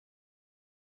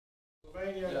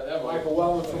Michael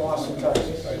Wellman from Austin,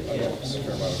 Texas.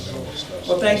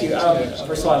 Well, thank you.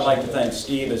 First of all, I'd like to thank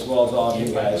Steve as well as all of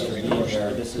you guys for being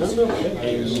here. This is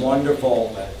a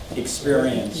wonderful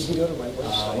experience.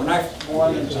 When I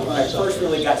first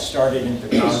really got started in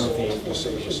photography,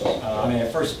 I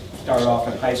first started off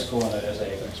in high school as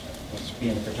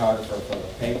being a photographer for the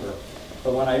paper.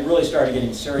 But when I really started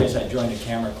getting serious, I joined a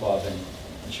camera club in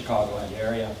the Chicagoland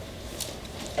area.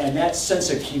 And that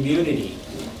sense of community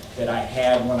that I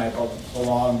had when I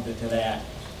belonged to that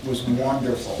was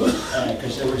wonderful,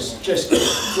 because there was just a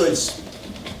good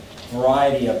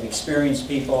variety of experienced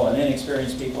people and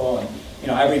inexperienced people, and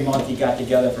every month you got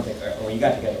together you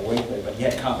got together weekly, but you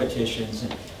had competitions,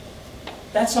 and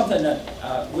that's something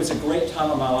that was a great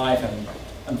time of my life. And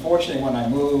unfortunately, when I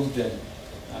moved and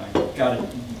got a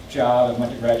job and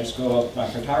went to graduate school, my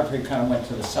photography kind of went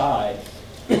to the side,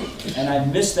 and I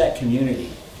missed that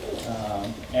community.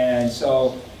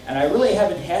 And I really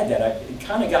haven't had that. I've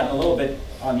kind of gotten a little bit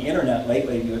on the internet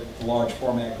lately with large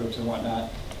format groups and whatnot,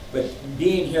 but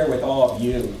being here with all of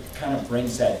you kind of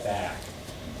brings that back.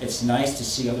 It's nice to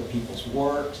see other people's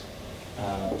work,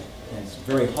 and it's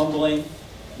very humbling.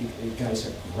 You guys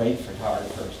are great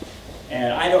photographers.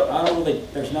 And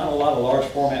there's not a lot of large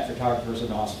format photographers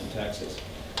in Austin, Texas.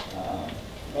 Not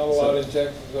a lot in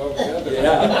Texas altogether.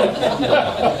 Yeah.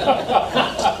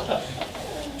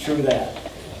 True that.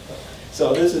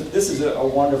 So this is a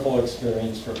wonderful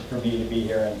experience for me to be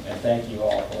here, and thank you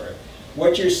all for it.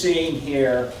 What you're seeing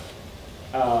here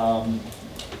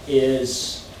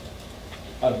is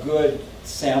a good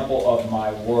sample of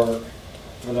my work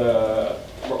for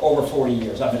over 40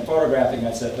 years. I've been photographing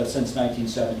that since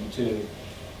 1972.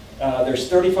 There's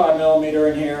 35 millimeter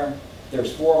in here,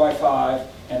 there's 4x5,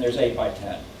 and there's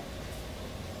 8x10.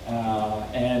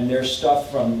 And there's stuff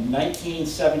from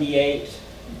 1978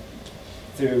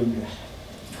 through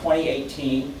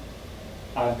 2018.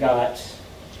 I've got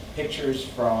pictures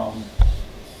from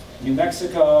New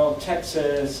Mexico,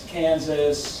 Texas,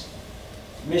 Kansas,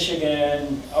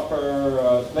 Michigan,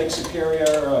 upper Lake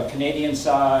Superior, Canadian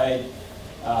side,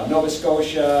 Nova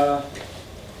Scotia,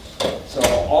 so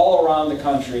all around the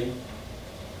country,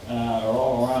 or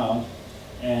all around,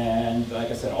 and like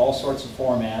I said, all sorts of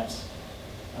formats.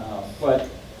 But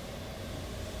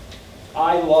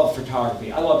I love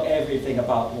photography. I love everything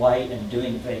about light and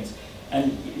doing things.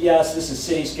 And yes, this is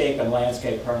cityscape and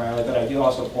landscape primarily, but I do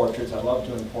also portraits. I love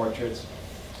doing portraits.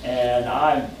 And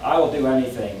I will do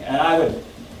anything. And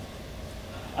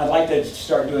I'd like to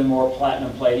start doing more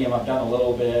platinum palladium. I've done a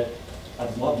little bit.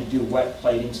 I'd love to do wet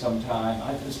plating sometime.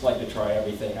 I'd just like to try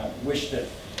everything. I wish that,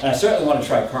 and I certainly want to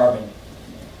try carbon,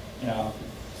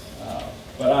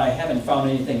 but I haven't found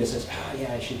anything that says, oh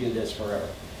yeah, I should do this forever.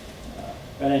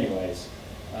 But anyways,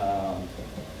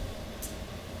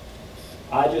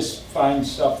 I just find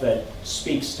stuff that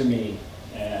speaks to me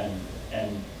and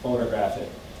photograph it.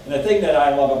 And the thing that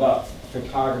I love about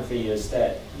photography is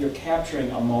that you're capturing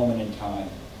a moment in time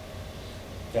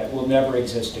that will never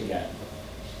exist again.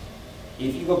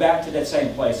 If you go back to that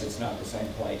same place, it's not the same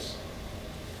place.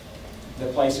 The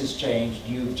place has changed,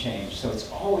 you've changed, so it's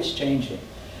always changing.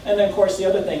 And then of course the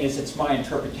other thing is it's my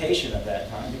interpretation of that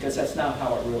time, because that's not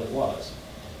how it really was.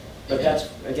 But that's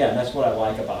what I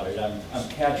like about it. I'm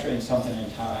capturing something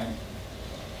in time,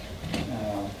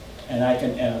 and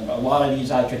a lot of these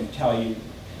I can tell you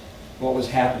what was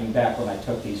happening back when I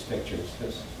took these pictures,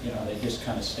 because they just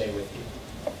kind of stay with you.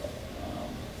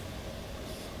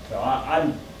 So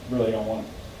I really don't want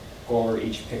to go over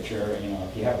each picture.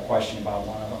 If you have a question about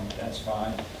one of them, that's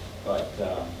fine. But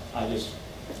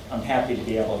I'm happy to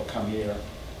be able to come here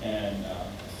and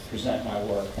present my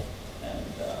work and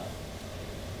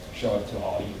show it to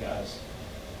all you guys.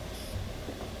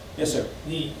 Yes, sir.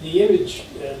 The image,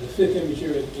 the fifth image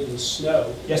here in the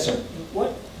snow. Yes, sir.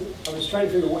 I was trying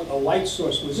to figure what a light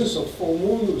source was. This a full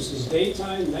moon? Was this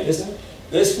daytime, nighttime?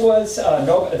 This was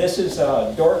this is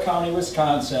Door County,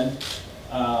 Wisconsin.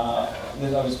 I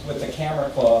was with the camera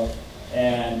club,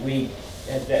 and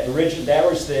that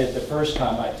was the first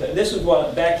time I took. This is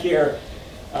one back here.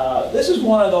 This is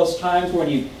one of those times when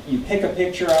you pick a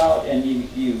picture out and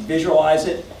you visualize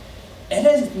it. It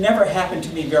has never happened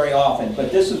to me very often,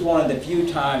 but this is one of the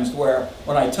few times where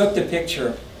when I took the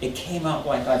picture, it came out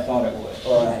like I thought it would,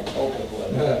 or I had hoped it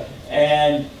would.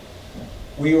 And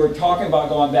we were talking about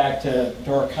going back to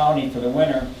Door County for the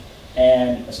winter,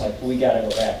 and it's like, we got to go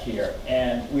back here.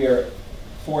 And we are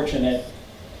fortunate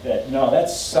that, no,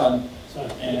 that's sun,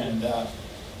 and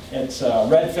it's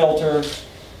red filter,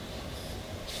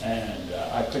 and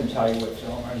I couldn't tell you what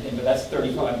film or anything, but that's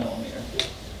 35 millimeter.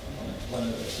 One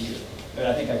of the few. But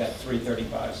I think I got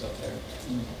 335s up there.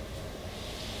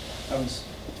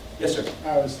 Yes, sir.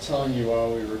 I was telling you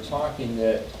while we were talking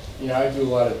that, you know, I do a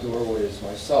lot of doorways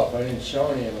myself. I didn't show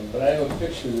any of them, but I have a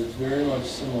picture that's very much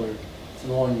similar to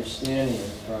the one you're standing in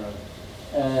front of.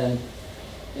 And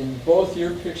in both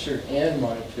your picture and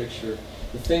my picture,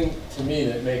 the thing to me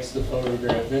that makes the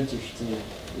photograph interesting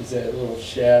is that little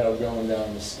shadow going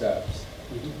down the steps.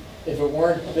 If it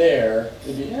weren't there,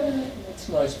 it'd be, that's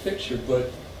a nice picture,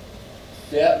 but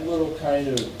that little kind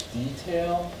of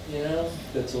detail, you know,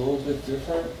 that's a little bit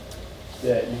different,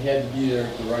 that you had to be there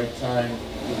at the right time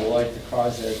for the light to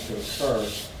cause that to occur,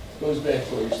 goes back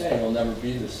to what you're saying, it'll never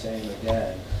be the same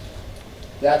again.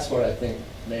 That's what I think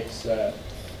makes that,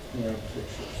 you know,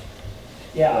 picture.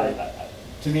 Yeah,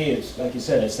 to me, it's like you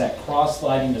said, it's that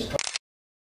cross-lighting.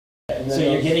 So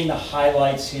you're getting the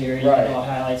highlights here, you got the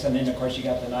highlights, and then of course you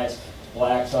got the nice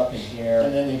blacks up in here.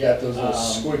 And then you got those little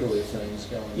squiggly things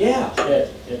going. Yeah,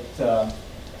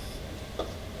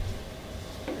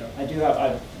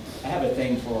 I have a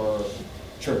thing for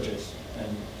churches,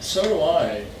 and so do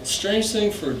I. Strange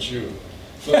thing for a Jew,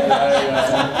 but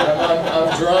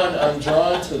I'm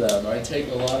drawn to them. I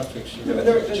take a lot of pictures.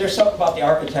 There's something about the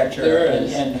architecture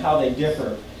and how they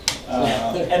differ,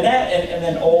 and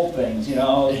then old things. You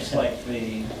know, it's like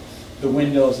the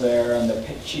windows there and the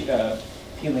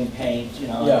peeling paint. You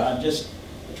know, I'm just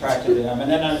attracted to them.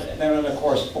 And then of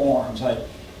course forms, like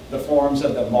the forms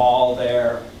of the mall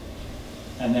there,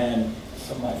 and then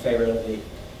some of my favorite of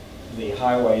the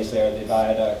highways there, the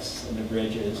viaducts and the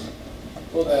bridges.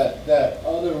 Well, that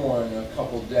other one, a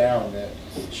couple down, that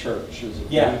church is a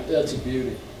beauty. That's a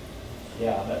beauty.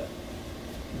 Yeah, that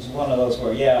was one of those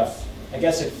where, I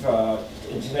guess if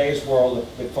in today's world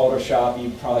with Photoshop,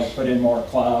 you'd probably put in more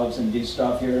clouds and do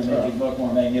stuff here and make it look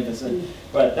more magnificent.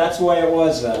 But that's the way it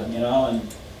was then, you know. And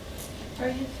are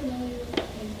you familiar with the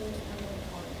painter Emily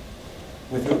Carr?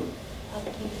 With who? The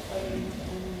painter by the name of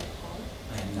Emily Carr.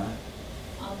 I am not.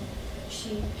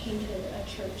 She painted a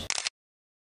church.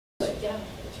 Yeah,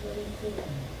 it's really cool.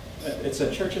 It's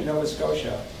a church in Nova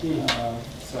Scotia.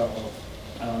 So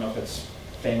I don't know if it's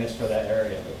famous for that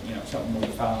area, but you know, something we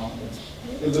found.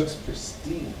 It looks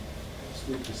pristine,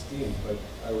 absolutely pristine, but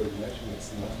I would imagine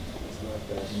it's not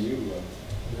that new.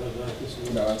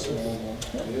 No, it's an old one.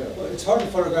 Yeah. Well, it's hard to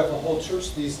photograph a whole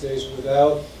church these days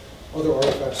without other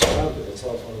artifacts around it, the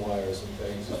telephone wires and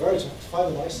things. It's very tough to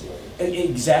find them isolated.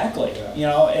 Exactly. Yeah. You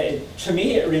know, to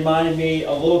me, it reminded me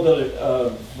a little bit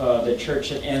of the church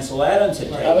that Ansel Adams had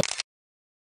taken.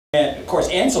 And of course,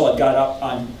 Ansel had got up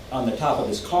on the top of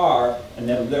his car, and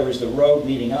then there was the road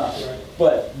leading up. Right.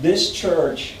 But this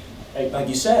church, like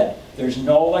you said, there's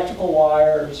no electrical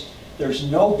wires, there's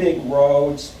no big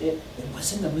roads. It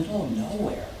was in the middle of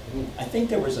nowhere. I think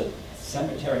there was a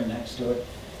cemetery next to it.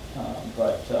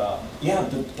 Yeah,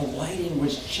 the lighting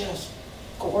was just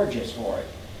gorgeous for it.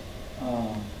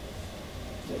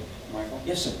 Michael?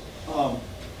 Yes, sir.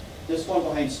 This one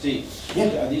behind Steve.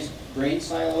 Yeah. Are these grain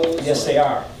silos? Yes, they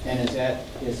are. And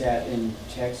is that in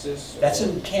Texas? That's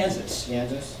in Kansas.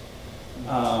 Kansas?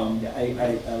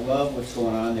 I love what's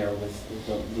going on there with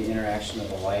the interaction of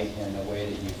the light and the way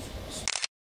that you've...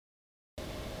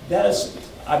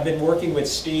 I've been working with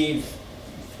Steve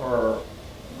for,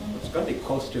 it's going to be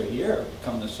close to a year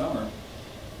come the summer.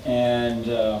 And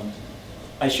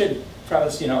I should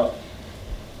preface, you know,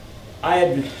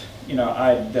 I'd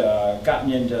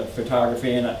gotten into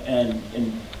photography, and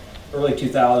in early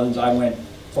 2000s I went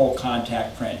full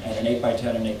contact print at an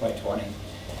 8x10 and 8x20.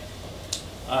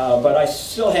 But I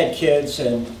still had kids,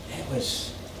 and it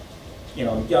was, you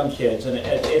know, young kids, and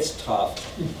it's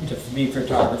tough to be a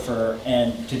photographer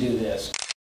and to do this.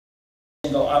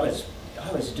 I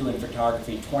was doing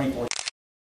photography 24/7,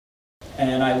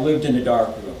 and I lived in a dark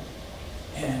room,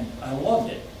 and I loved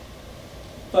it.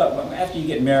 But after you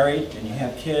get married and you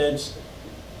have kids,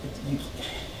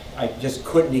 I just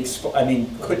couldn't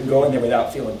couldn't go in there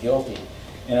without feeling guilty,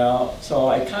 you know. So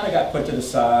I kind of got put to the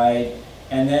side,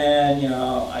 and then, you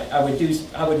know, I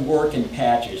would work in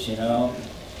patches, you know,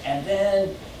 and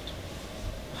then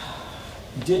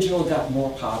digital got more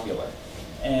popular,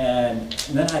 and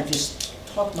then I just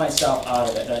talked myself out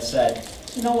of it, and I said,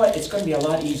 you know what, it's going to be a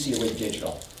lot easier with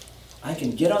digital. I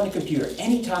can get on the computer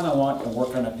anytime I want and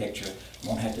work on a picture. I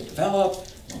won't have to develop,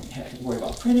 won't have to worry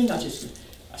about printing.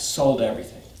 I sold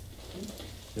everything.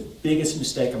 The biggest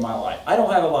mistake of my life. I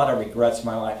don't have a lot of regrets in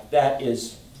my life. That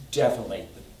is definitely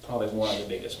probably one of the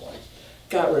biggest ones.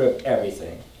 Got rid of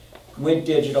everything. Went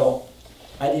digital.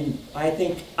 I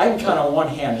think I can count on one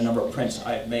hand the number of prints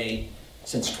I've made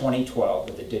since 2012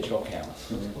 with the digital camera.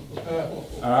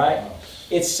 All right?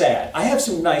 It's sad. I have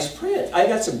some nice prints. I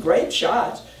got some great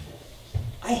shots.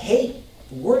 I hate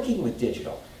working with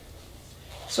digital.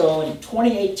 So in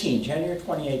 2018, January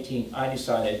 2018, I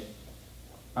decided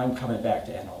I'm coming back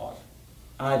to analog.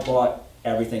 I bought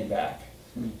everything back.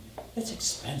 It's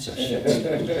expensive shit.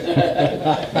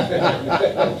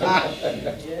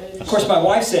 Of course, my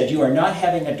wife said, you are not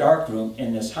having a dark room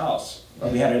in this house.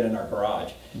 We had it in our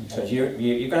garage. So you're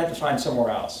going to have to find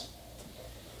somewhere else.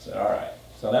 So, all right.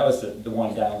 So that was the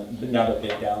one another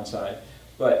big downside.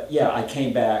 But yeah, I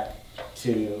came back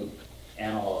to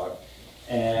analog.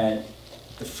 And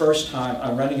the first time,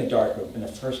 I'm running a dark room, and the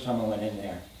first time I went in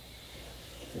there,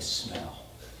 the smell.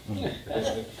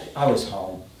 I was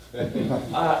home.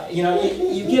 You know,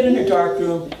 you get in a dark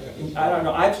room, I don't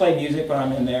know, I play music when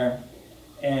I'm in there,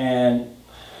 and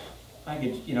I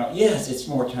get, you know, yes, it's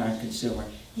more time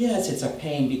consuming. Yes, it's a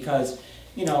pain because,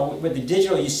 you know, with the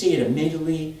digital you see it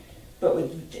immediately, but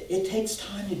it takes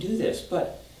time to do this.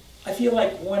 But I feel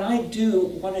like when I do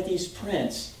one of these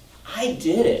prints, I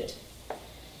did it.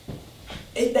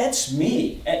 That's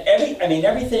me. And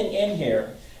everything in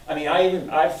here, I mean,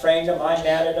 I framed them, I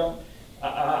matted them,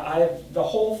 the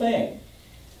whole thing.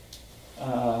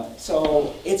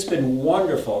 So it's been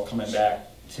wonderful coming back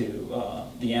to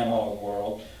the analog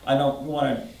world. I don't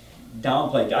want to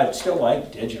downplay, I still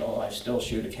like digital, I still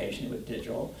shoot occasionally with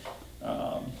digital,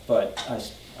 but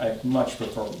I much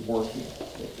prefer working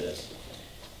with this.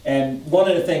 And one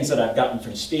of the things that I've gotten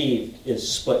from Steve is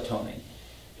split toning.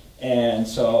 And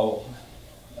so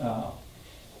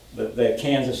the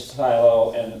Kansas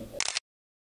silo, and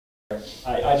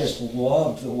I just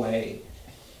loved the way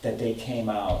that they came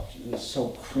out. It was so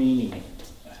creamy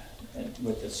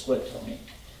with the split toning.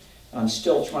 I'm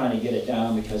still trying to get it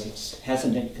down because it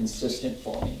hasn't been consistent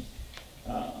for me.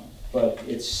 But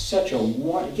it's such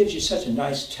it gives you such a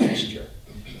nice texture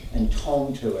and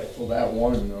tone to it. Well, that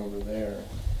one over there,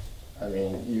 I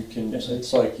mean, you can,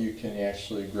 it's like you can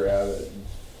actually grab it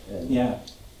and yeah,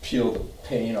 peel the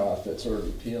paint off that's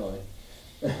already peeling.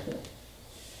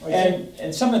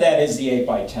 And some of that is the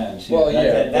 8x10 too. Well,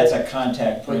 yeah, that's a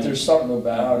contact print. But there's something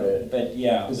about it. But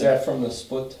yeah. Is that from the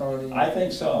split toning? I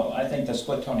think so. I think the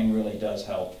split toning really does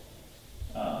help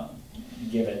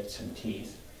give it some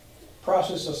teeth.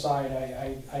 Process aside,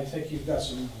 I think you've got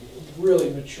some really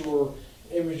mature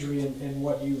imagery in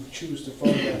what you choose to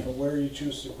photograph and where you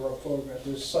choose to photograph.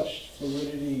 There's such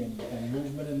fluidity and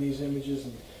movement in these images.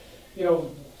 And, you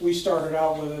know, we started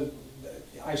out with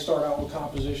I started out with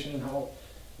composition and how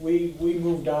we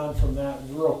moved on from that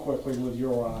real quickly with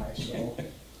your eye. So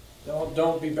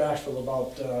don't be bashful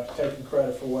about taking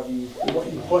credit for what you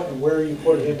put and where you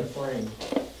put it in the frame.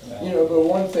 You know, but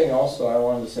one thing also I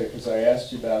wanted to say, because I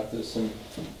asked you about this, and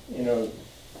you know,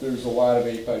 there's a lot of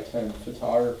 8x10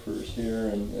 photographers here,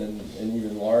 and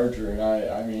even larger, and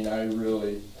I mean,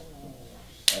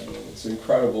 it's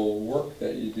incredible work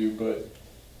that you do, but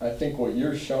I think what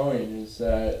you're showing is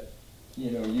that,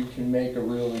 you know, you can make a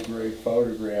really great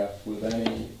photograph with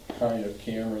any kind of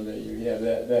camera that you have.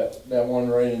 That one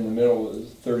right in the middle is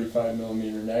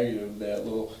 35mm negative, that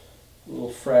little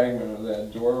fragment of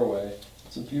that doorway.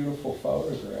 It's a beautiful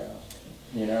photograph,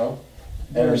 you know?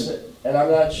 And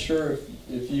I'm not sure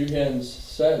if you hadn't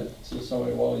said to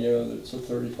somebody, well, you know, it's a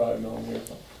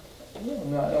 35mm.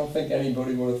 I don't think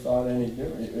anybody would have thought any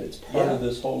different. It's part of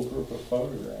this whole group of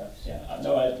photographs. Yeah,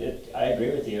 no, I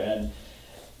agree with you. And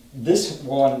this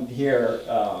one here,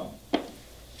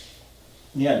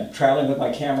 yeah, traveling with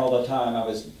my camera all the time. I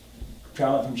was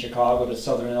traveling from Chicago to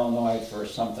Southern Illinois for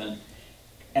something,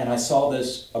 and I saw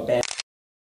this abandoned,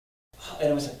 and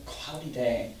it was a cloudy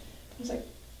day. I was like,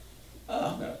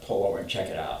 oh, I'm going to pull over and check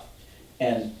it out.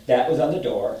 And that was on the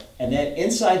door, and then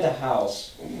inside the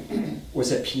house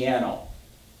was a piano,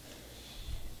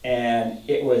 and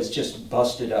it was just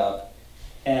busted up.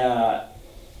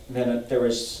 Then there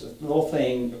was a little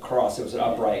thing across, it was an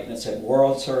upright, and it said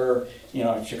World Tour, you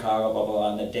know, in Chicago, blah, blah,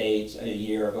 blah, and the date, a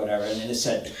year or whatever, and then it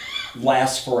said,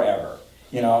 lasts forever,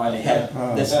 you know, and it had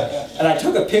this, and I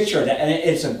took a picture of that, and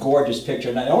it's a gorgeous picture.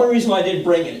 And the only reason why I didn't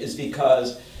bring it is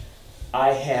because I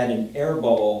had an air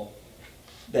bubble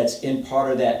that's in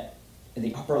part of that, in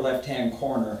the upper left-hand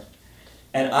corner.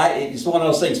 And it's one of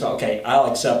those things, okay, I'll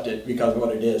accept it because of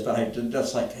what it is, but I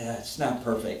just like, it's not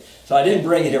perfect. So I didn't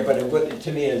bring it here, but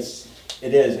to me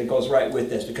it goes right with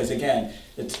this, because again,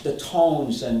 it's the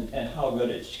tones and how good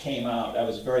it came out, I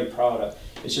was very proud of.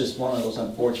 It's just one of those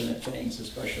unfortunate things,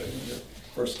 especially when you're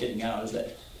first getting out, is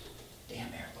that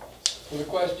damn air bubbles. Well, the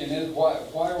question is,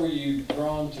 why were you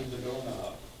drawn to the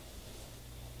doorknob?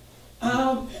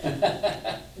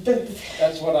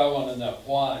 That's what I want to know.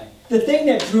 Why? The thing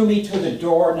that drew me to the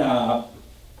doorknob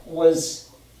was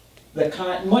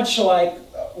much like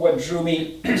what drew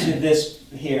me to this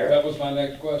here. That was my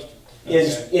next question.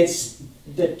 is Okay. it's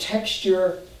the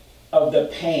texture of the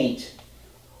paint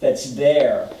that's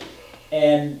there,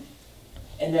 and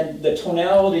then the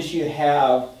tonalities you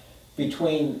have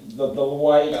between the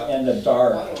white and the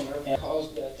dark. I don't know what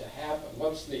caused that to happen.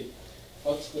 What's the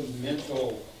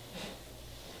mental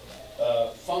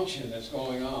function that's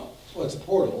going on? Well, it's a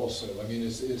portal also. I mean,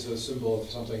 it's a symbol of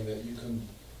something that you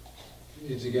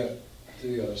need to get to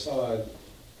the other side.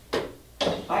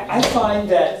 I find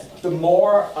that the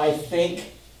more I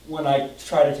think when I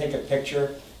try to take a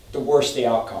picture, the worse the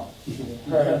outcome.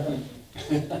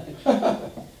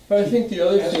 But I think the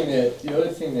other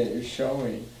thing that you're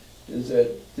showing is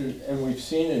that, and we've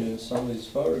seen it in some of these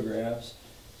photographs,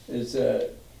 is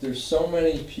that there's so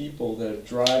many people that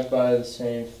drive by the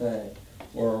same thing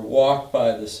or walk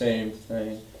by the same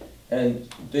thing, and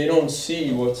they don't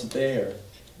see what's there.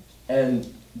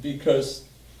 And because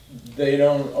they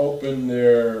don't open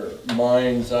their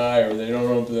mind's eye or they don't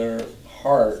open their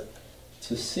heart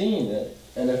to seeing it,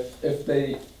 and if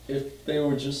they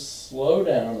would just slow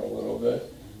down a little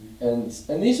bit, and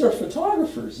these are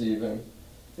photographers even,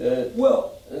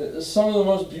 well, some of the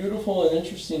most beautiful and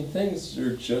interesting things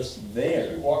are just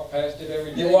there. You walk past it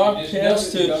every day. You walk just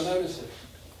past You it. don't notice it.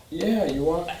 Yeah, you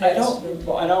walk past I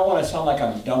don't want to sound like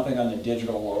I'm dumping on the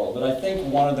digital world, but I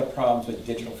think one of the problems with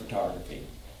digital photography,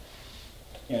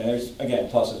 you know, there's, again,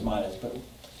 pluses, minuses, but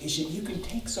is you can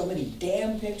take so many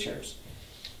damn pictures.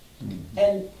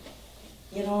 And,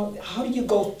 you know, how do you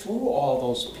go through all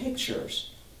those pictures?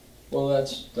 Well,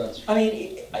 that's. I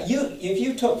mean, if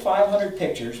you took 500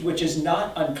 pictures, which is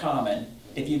not uncommon,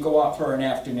 if you go out for an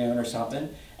afternoon or something,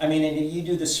 I mean, and you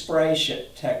do the spray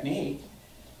technique,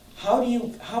 how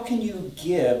can you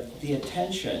give the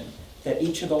attention that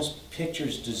each of those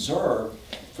pictures deserve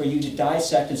for you to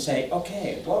dissect and say,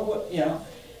 okay, what you know,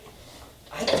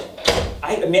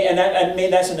 I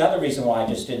mean, that's another reason why I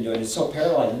just didn't do it. It's so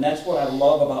paralyzed, and that's what I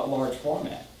love about large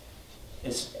format.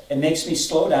 It makes me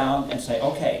slow down and say,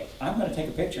 okay, I'm going to take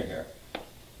a picture here.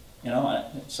 You know,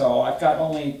 so I've got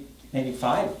only maybe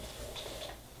 5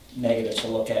 negatives to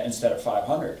look at instead of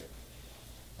 500.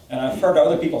 And I've heard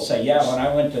other people say, yeah, when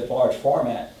I went to large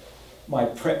format, my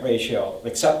print ratio,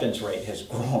 acceptance rate has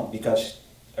grown because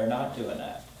they're not doing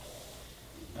that.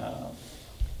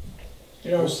 You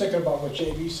know, I was thinking about what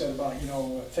JB said about, you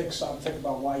know, think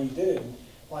about why you did it. And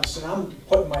once, and I'm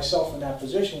putting myself in that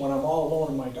position when I'm all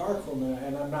alone in my dark room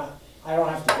and I don't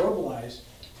have to verbalize.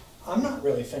 I'm not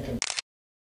really thinking.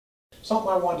 Something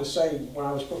I wanted to say when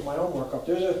I was putting my own work up.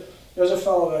 There's a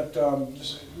fellow that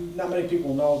not many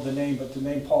people know the name, but the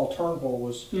name Paul Turnbull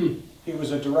was. He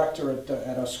was a director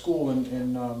at a school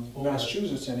in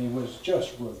Massachusetts, and he was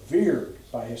just revered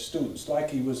by his students,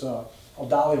 like he was a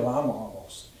Dalai Lama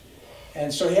almost.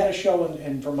 And so he had a show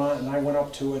in Vermont, and I went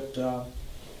up to it,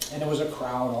 and there was a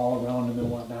crowd all around him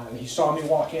and whatnot. And he saw me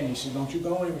walk in. He said, "Don't you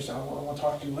go anywhere." He said, "I want to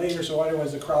talk to you later." So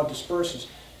otherwise, the crowd disperses.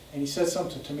 And he said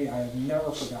something to me I have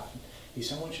never forgotten. He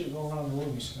said, "I want you to go around the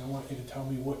room." He said, "I want you to tell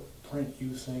me what print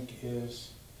you think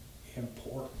is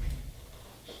important."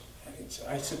 And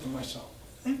I said to myself,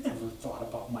 I never thought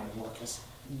about my work as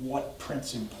what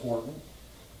print's important.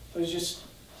 It was just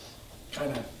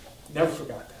kind of, never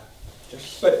forgot that.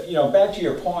 But, you know, back to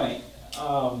your point,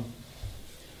 a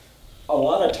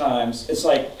lot of times, it's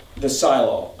like the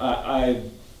silo. I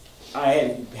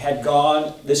had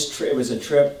gone, it was a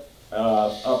trip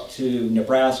up to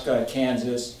Nebraska,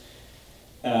 Kansas,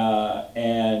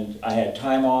 and I had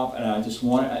time off, and I just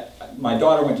wanted, my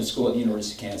daughter went to school at the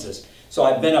University of Kansas, so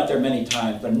I've been up there many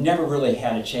times, but never really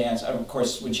had a chance. Of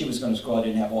course, when she was going to school, I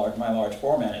didn't have my large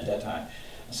format at that time.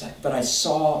 But I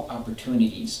saw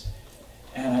opportunities.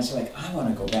 And I was like, I want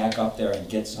to go back up there and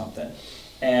get something.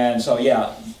 And so,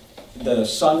 yeah, the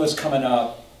sun was coming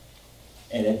up.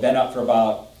 It had been up for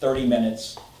about 30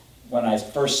 minutes when I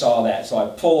first saw that. So I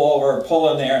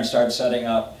pull in there and start setting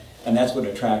up. And that's what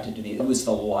attracted to me. It was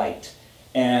the light.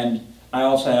 And I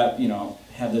also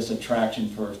have this attraction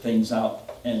for things out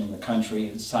in the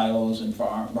country, silos and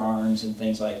barns and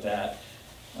things like that.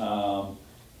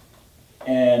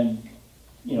 And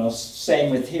you know, same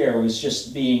with here, it was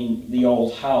just being the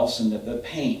old house and the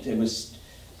paint. It was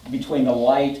between the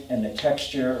light and the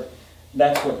texture,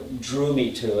 that's what drew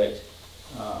me to it.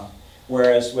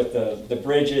 Whereas with the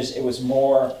bridges, it was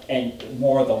more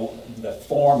the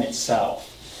form itself.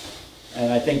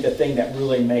 And I think the thing that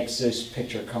really makes this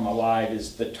picture come alive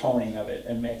is the toning of it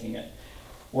and making it.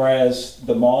 Whereas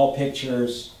the mall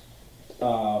pictures,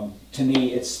 to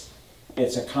me, it's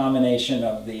a combination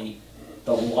of the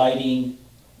lighting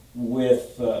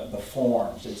with the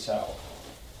forms itself.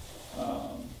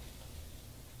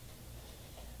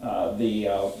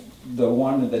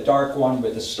 the dark one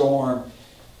with the storm.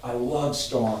 I love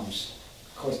storms.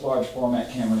 Of course, large format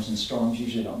cameras and storms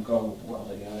usually don't go well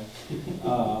together.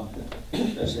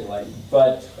 Especially light.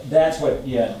 But that's what,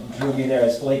 yeah, drew me there.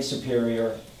 It's Lake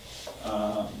Superior,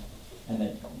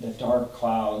 and the dark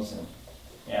clouds, and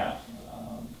yeah,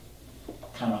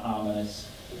 kind of ominous.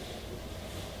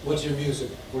 What's your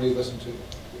music? What do you listen to?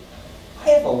 I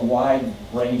have a wide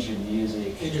range of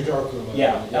music. In your darkroom?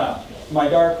 Yeah, my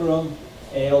darkroom,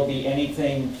 it'll be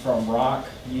anything from rock,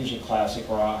 usually classic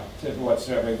rock, to what's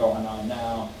ever going on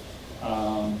now.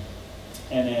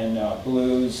 And then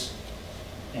blues,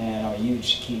 and I'm a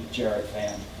huge Keith Jarrett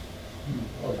fan.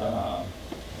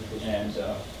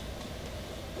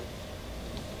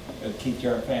 And Keith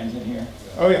Jarrett fans in here?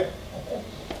 Oh, yeah.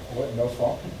 What, no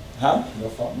funk? Huh? No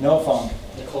funk? No funk.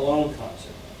 The Cologne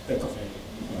concert.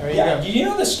 Yeah, do you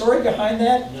know the story behind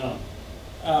that? No.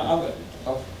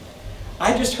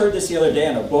 I just heard this the other day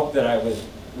in a book that I was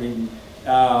reading.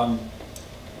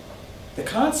 The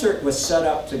concert was set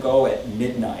up to go at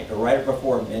midnight, or right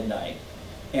before midnight,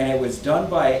 and it was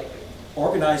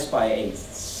organized by a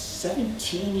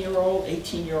 17-year-old,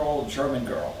 18-year-old German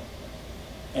girl,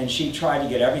 and she tried to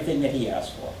get everything that he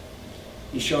asked for.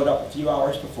 He showed up a few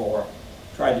hours before,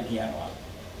 tried the piano out.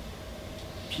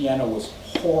 Piano was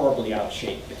horribly out of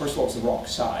shape. First of all, it was the wrong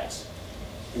size.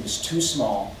 It was too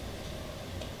small,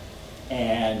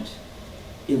 and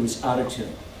it was out of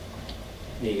tune.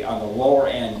 On the lower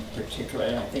end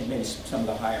particularly, and I think maybe some of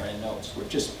the higher end notes were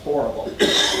just horrible.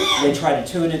 They tried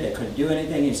to tune it, they couldn't do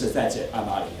anything. He says, that's it, I'm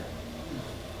out of here.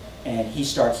 And he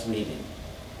starts leaving.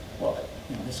 Well,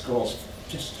 you know, this girl's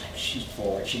just like, she's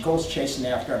forward. She goes chasing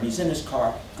after him. He's in his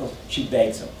car. She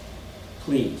begs him,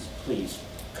 please, please,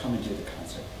 come and do the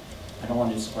concert. I don't want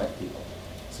to disappoint people.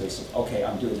 So he says, okay,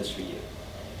 I'm doing this for you.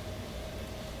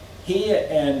 He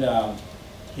and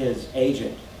his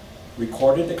agent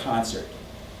recorded the concert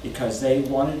because they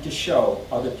wanted to show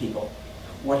other people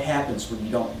what happens when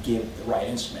you don't give the right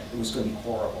instrument. It was going to be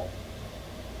horrible.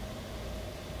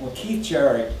 Well, Keith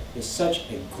Jarrett is such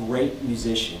a great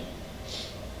musician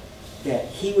that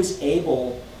he was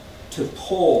able to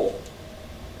pull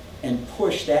and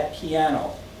push that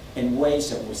piano in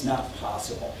ways that was not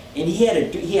possible. And he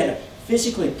had to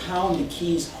physically pound the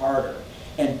keys harder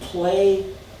and play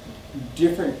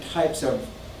different types of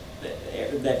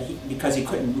because he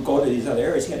couldn't go to these other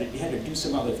areas, he had to do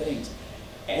some other things.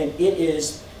 And it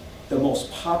is the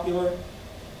most popular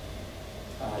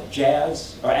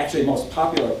jazz, or actually the most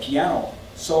popular piano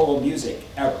solo music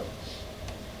ever.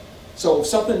 So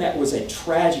something that was a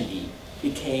tragedy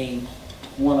became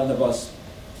one of the most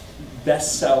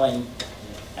best-selling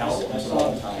albums I of saw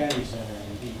all him at time. Kennedy Center,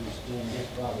 and he was doing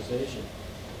improvisation.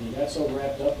 And he got so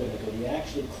wrapped up in it that he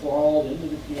actually crawled into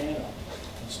the piano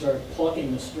and started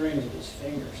plucking the strings with his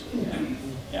fingers.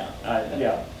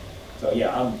 Yeah. So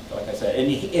yeah, like I said, and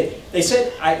they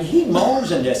said he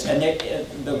moans in this, and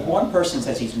the one person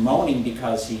says he's moaning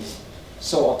because he's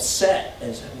so upset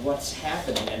as what's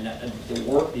happening and the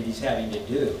work that he's having to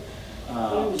do.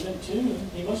 When it was in tune,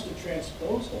 he must have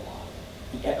transposed a lot.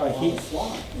 Yeah, On the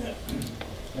fly.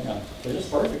 Yeah. It is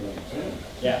perfectly in tune.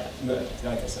 Yeah, but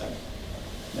like I said.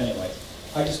 Anyway.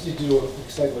 I just need to do a quick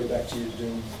segue back to your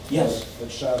Doom. Yes. That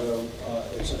shadow,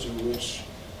 it's such a rich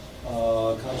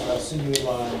contrast, sinewy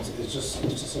lines. It's just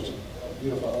such a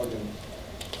beautiful, elegant.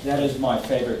 That is my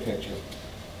favorite picture.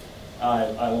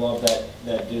 I love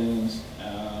that dunes.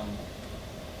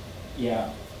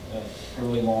 Yeah,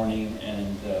 early morning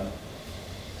and.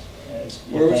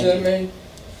 Where was that made?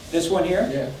 This one here?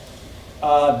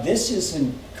 Yeah. This is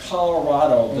in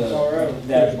Colorado. In Colorado.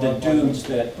 The dunes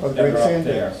that Oh, are Great up Sand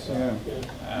there. Dunes,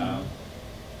 yeah.